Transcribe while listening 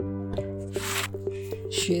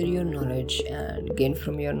Share your knowledge and gain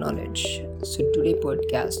from your knowledge. So today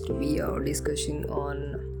podcast we are discussing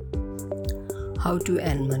on how to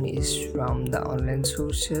earn monies from the online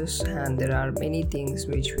sources, and there are many things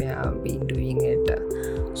which we have been doing it.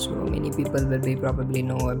 So many people will be probably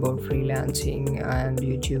know about freelancing and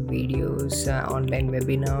YouTube videos, online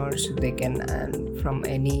webinars. They can earn from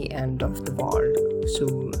any end of the world.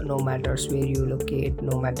 So no matters where you locate,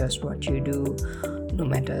 no matters what you do, no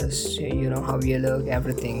matters how you look,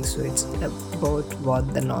 everything. So it's about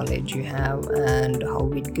what the knowledge you have and how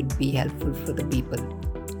it could be helpful for the people.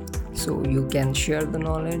 So you can share the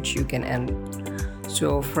knowledge, you can end.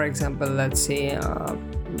 So for example, let's say I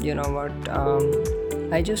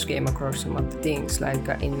just came across some of the things like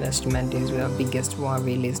investment is the biggest one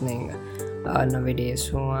we listening nowadays.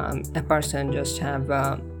 So a person just have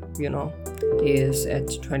is at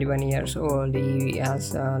 21 years old. He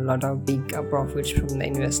has a lot of big profits from the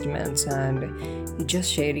investments, and he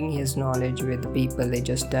just sharing his knowledge with people. They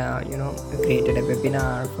just created a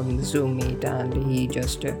webinar from the Zoom meet, and he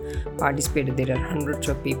just participated. There are hundreds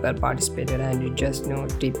of people participated, and you just know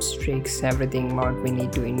tips, tricks, everything what we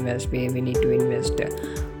need to invest, where we need to invest,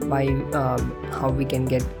 by how we can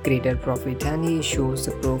get greater profit. And he shows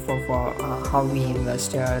the proof of how we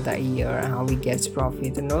invest the year, how he gets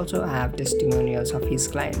profit, and also have testimonials of his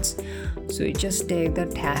clients. So you just take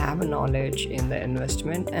that, have a knowledge in the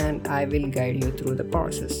investment, and I will guide you through the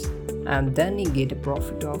process, and then he get a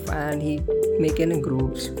profit of, and he make in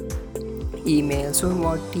groups, email. So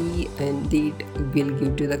what he indeed will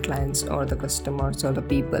give to the clients or the customers or the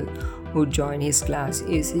people who join his class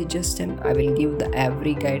is he just I will give the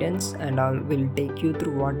every guidance, and I will take you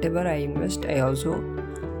through whatever I invest. I also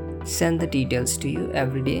send the details to you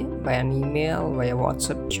every day by an email, via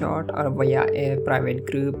WhatsApp chat, or via a private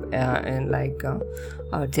group and like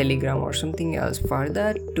Telegram or something else. For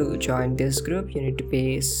that, to join this group you need to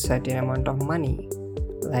pay a certain amount of money,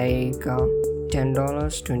 like $10,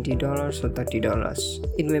 $20 or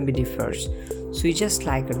 $30. It may be differs. So you just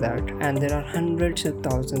like that, and there are hundreds of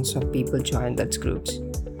thousands of people join that groups.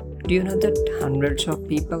 Do you know that hundreds of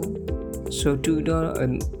people? So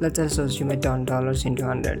 $2, let's just assume $10 into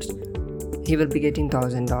hundreds, he will be getting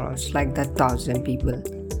 $1,000, like that 1,000 people.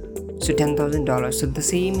 So $10,000. So the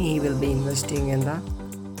same he will be investing in the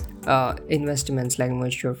investments like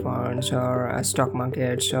mutual funds or stock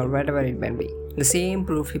markets or whatever it may be. The same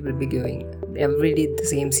proof he will be giving every day, the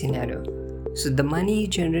same scenario. So the money he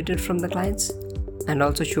generated from the clients, and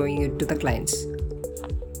also showing it to the clients,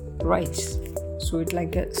 right? So it's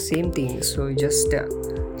like the same thing. So just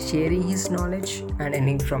sharing his knowledge and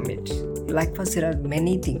earning from it. Likewise, there are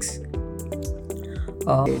many things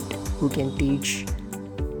who can teach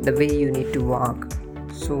the way you need to walk.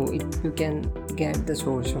 So you can get the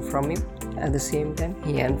source from him, at the same time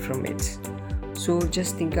he earn from it. So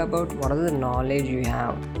just think about what are the knowledge you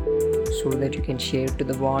have, so that you can share to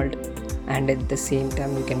the world, and at the same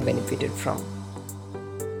time you can benefit it from.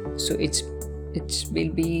 So it will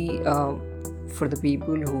be for the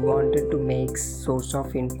people who wanted to make source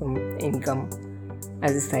of income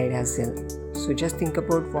as a side hustle. So just think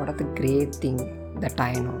about what are the great things that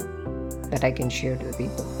I know that I can share to the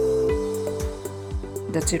people.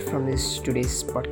 That's it from this today's podcast.